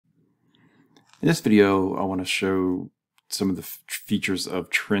In this video, I want to show some of the features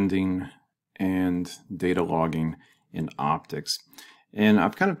of trending and data logging in Optix. And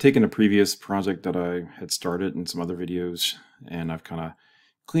I've kind of taken a previous project that I had started in some other videos, and I've kind of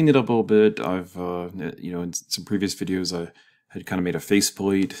cleaned it up a little bit. I've, in some previous videos, I had kind of made a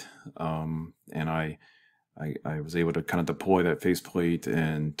faceplate, and I was able to kind of deploy that faceplate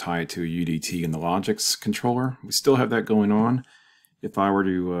and tie it to a UDT in the Logix controller. We still have that going on. If I were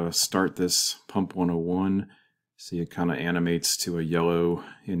to start this pump 101, see it kind of animates to a yellow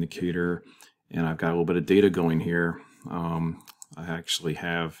indicator, and I've got a little bit of data going here. I actually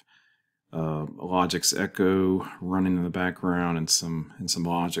have a Logix Echo running in the background and some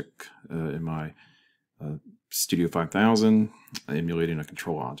logic in my Studio 5000 emulating a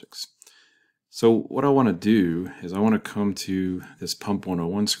control Logix. So what I want to do is I want to come to this pump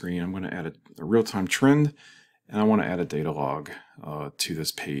 101 screen. I'm going to add a real-time trend, and I want to add a data log to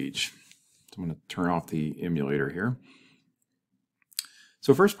this page. So I'm going to turn off the emulator here.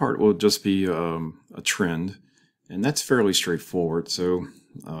 So first part will just be a trend, and that's fairly straightforward. So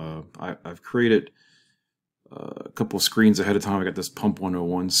I've created a couple of screens ahead of time. I got this pump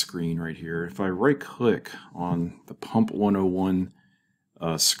 101 screen right here. If I right click on the pump 101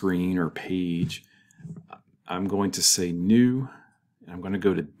 screen or page, I'm going to say new, and I'm going to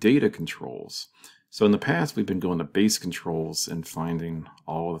go to data controls. So in the past, we've been going to base controls and finding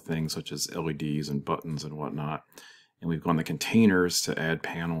all the things such as LEDs and buttons and whatnot. And we've gone to containers to add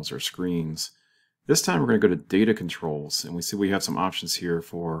panels or screens. This time we're going to go to data controls, and we see we have some options here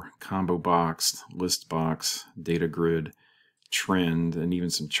for combo box, list box, data grid, trend, and even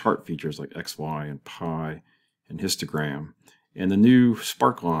some chart features like XY and pi and histogram. And the new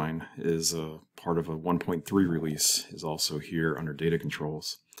Sparkline is part of a 1.3 release, is also here under data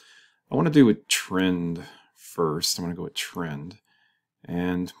controls. I want to do a trend first. I'm going to go with trend,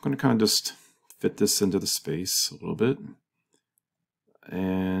 and I'm going to kind of just fit this into the space a little bit.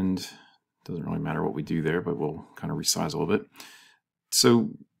 And it doesn't really matter what we do there, but we'll kind of resize a little bit.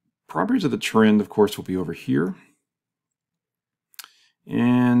 So properties of the trend, of course, will be over here.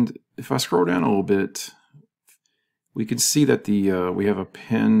 And if I scroll down a little bit, we can see that we have a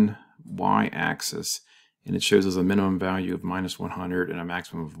pin y-axis, and it shows us a minimum value of -100 and a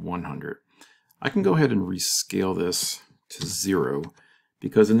maximum of 100. I can go ahead and rescale this to 0,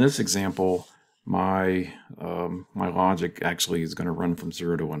 because in this example, my logic actually is going to run from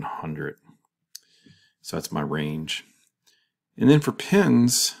 0 to 100. So that's my range. And then for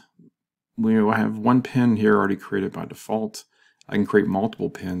pins, I have one pin here already created by default. I can create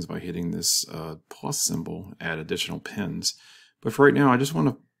multiple pins by hitting this plus symbol, add additional pins. But for right now, I just want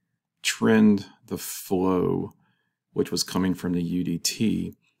to trend the flow, which was coming from the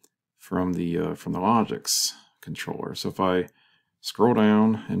UDT from the Logix controller. So if I scroll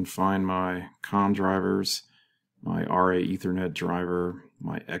down and find my COM drivers, my RA Ethernet driver,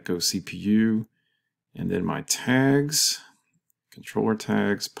 my Echo CPU, and then my tags, controller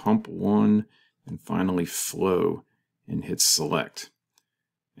tags, pump 1, and finally flow, and hit select.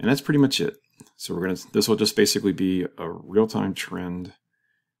 And that's pretty much it. So this will just basically be a real-time trend.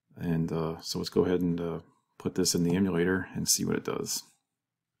 And so let's go ahead and put this in the emulator and see what it does.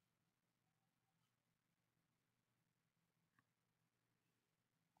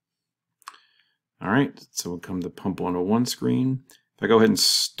 All right, so we'll come to pump 101 screen. If I go ahead and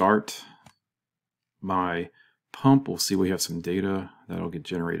start my pump, we'll see we have some data that'll get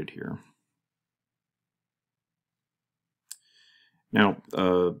generated here. Now,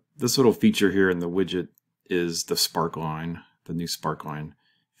 this little feature here in the widget is the Sparkline, the new Sparkline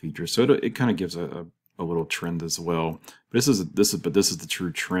feature. So it kind of gives a little trend as well. But this is the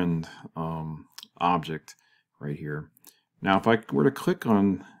true trend object right here. Now, if I were to click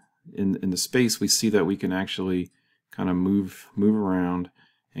on in the space, we see that we can actually kind of move around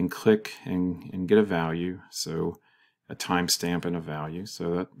and click and get a value. So a timestamp and a value.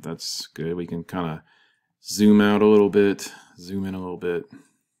 So that's good. We can kind of zoom out a little bit, zoom in a little bit,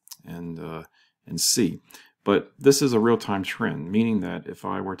 and see. But this is a real-time trend, meaning that if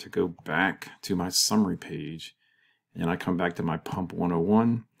I were to go back to my summary page and I come back to my pump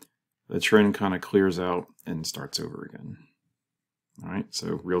 101, the trend kind of clears out and starts over again. All right,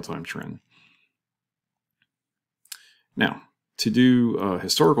 so real-time trend. Now, to do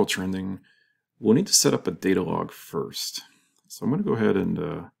historical trending, we'll need to set up a data log first. So I'm going to go ahead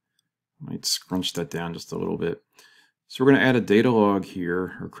and might scrunch that down just a little bit. So we're going to add a data log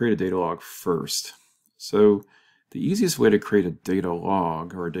here, or create a data log first. So the easiest way to create a data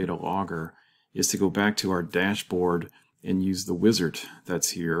log or a data logger is to go back to our dashboard and use the wizard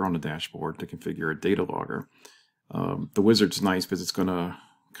that's here on the dashboard to configure a data logger. The wizard's nice because it's going to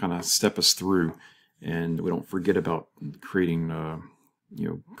kind of step us through, and we don't forget about creating,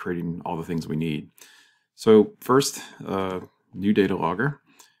 creating all the things we need. So first, new data logger.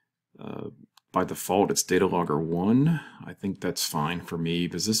 By default, it's data logger 1. I think that's fine for me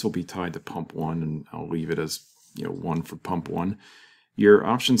because this will be tied to pump 1, and I'll leave it as 1 for pump 1. Your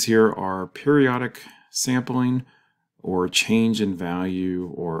options here are periodic sampling or change in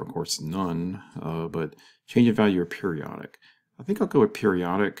value, or of course none, but change in value or periodic. I think I'll go with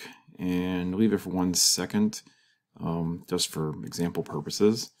periodic and leave it for 1 second, just for example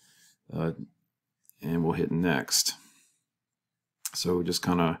purposes, and we'll hit next. So just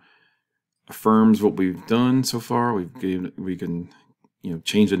kind of affirms what we've done so far. We can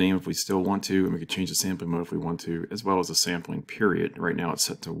change the name if we still want to, and we can change the sampling mode if we want to, as well as the sampling period. Right now it's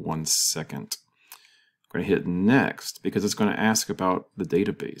set to 1 second. I'm going to hit next because it's going to ask about the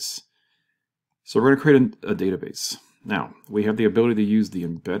database. So we're going to create a database. Now we have the ability to use the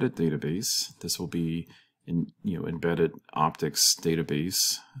embedded database. This will be in embedded Optix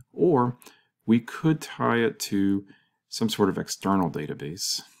database, or we could tie it to some sort of external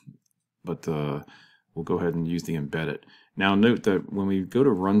database. But we'll go ahead and use the embedded. Now note that when we go to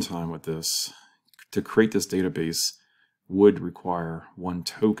runtime with this, to create this database would require 1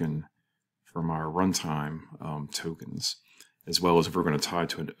 token from our runtime tokens, as well as if we're going to tie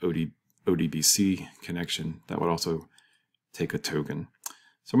to an ODBC connection, that would also take a token.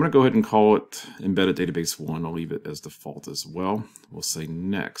 So I'm going to go ahead and call it embedded database 1. I'll leave it as default as well. We'll say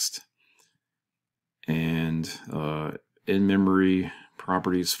next. And in memory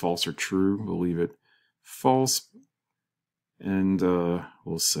properties false or true, we'll leave it false, and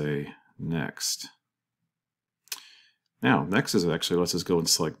we'll say next. Now next is actually, let's just go and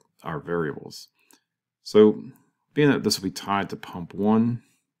select our variables. So being that this will be tied to pump 1,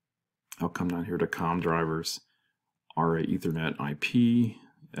 I'll come down here to COM drivers, RA Ethernet IP,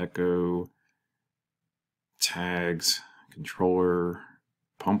 echo, tags, controller,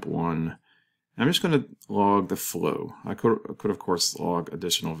 pump 1. I'm just going to log the flow. I could of course log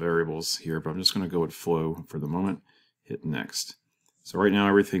additional variables here, but I'm just going to go with flow for the moment. Hit next. So right now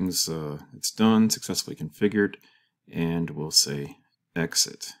everything's it's done, successfully configured, and we'll say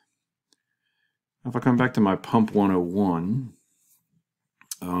exit. Now if I come back to my pump 101,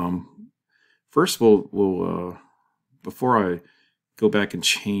 first we'll before I go back and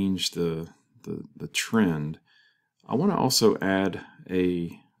change the trend, I want to also add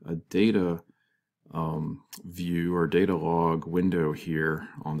a data view or data log window here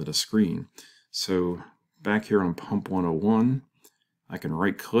on the screen. So back here on pump 101, I can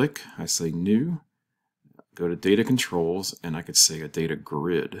right click, I say new, go to data controls, and I could say a data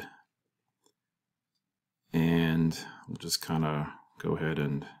grid. And we'll just kind of go ahead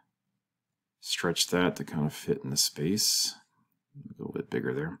and stretch that to kind of fit in the space. A little bit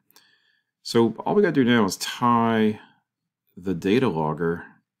bigger there. So all we got to do now is tie the data logger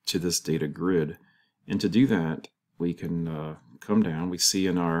to this data grid. And to do that, we can come down. We see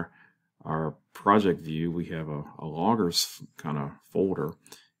in our project view, we have a loggers kind of folder,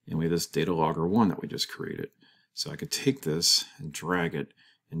 and we have this data logger 1 that we just created. So I could take this and drag it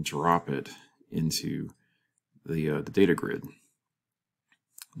and drop it into the data grid.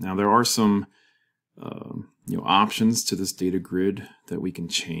 Now there are some options to this data grid that we can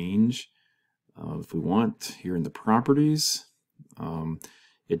change if we want here in the properties.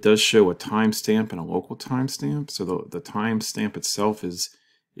 It does show a timestamp and a local timestamp. So the timestamp itself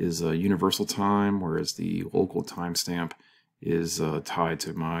is a universal time, whereas the local timestamp is tied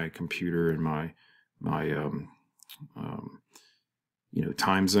to my computer and my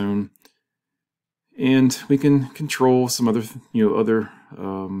time zone. And we can control some other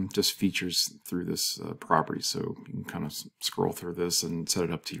just features through this property. So you can kind of scroll through this and set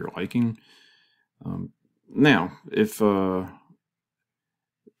it up to your liking. Now, if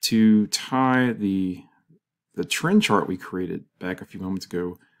to tie the trend chart we created back a few moments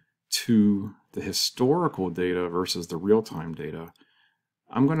ago to the historical data versus the real-time data,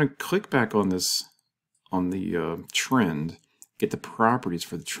 I'm going to click back on this on the trend, get the properties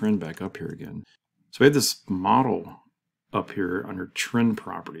for the trend back up here again. So we have this model up here under trend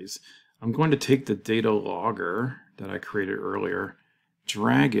properties. I'm going to take the data logger that I created earlier,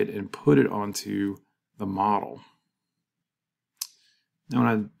 drag it and put it onto the model.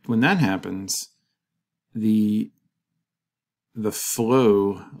 Now when that happens, the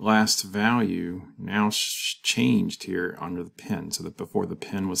flow last value now changed here under the pin. So that before the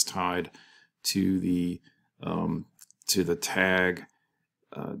pin was tied to the tag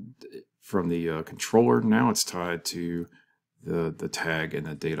from the controller, now it's tied to the tag and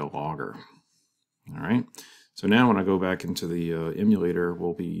the data logger. All right. So now when I go back into the emulator,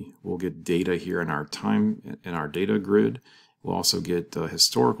 we'll get data here in our data grid. We'll also get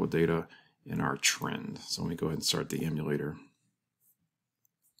historical data in our trend. So let me go ahead and start the emulator.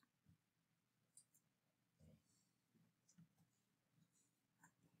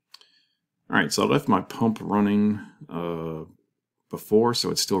 All right, so I left my pump running before,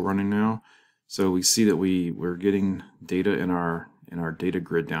 so it's still running now. So we see that we're getting data in our data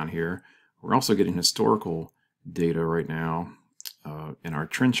grid down here. We're also getting historical data right now in our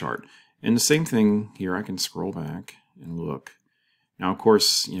trend chart. And the same thing here, I can scroll back and look. Now, of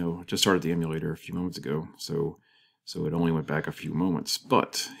course, just started the emulator a few moments ago, so it only went back a few moments.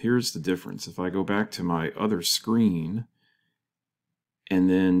 But here's the difference. If I go back to my other screen and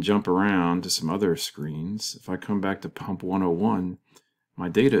then jump around to some other screens, if I come back to Pump 101, my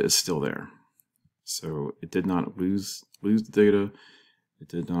data is still there. So it did not lose the data. It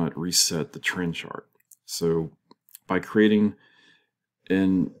did not reset the trend chart. So by creating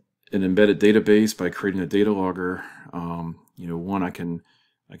an embedded database, by creating a data logger, one, I can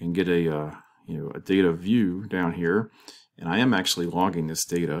get a data view down here, and I am actually logging this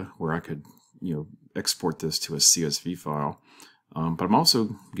data where I could export this to a CSV file. But I'm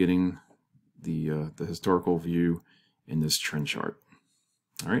also getting the historical view in this trend chart.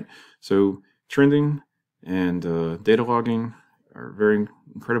 All right, so trending and data logging are very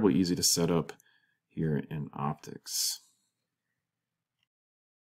incredibly easy to set up here in Optix.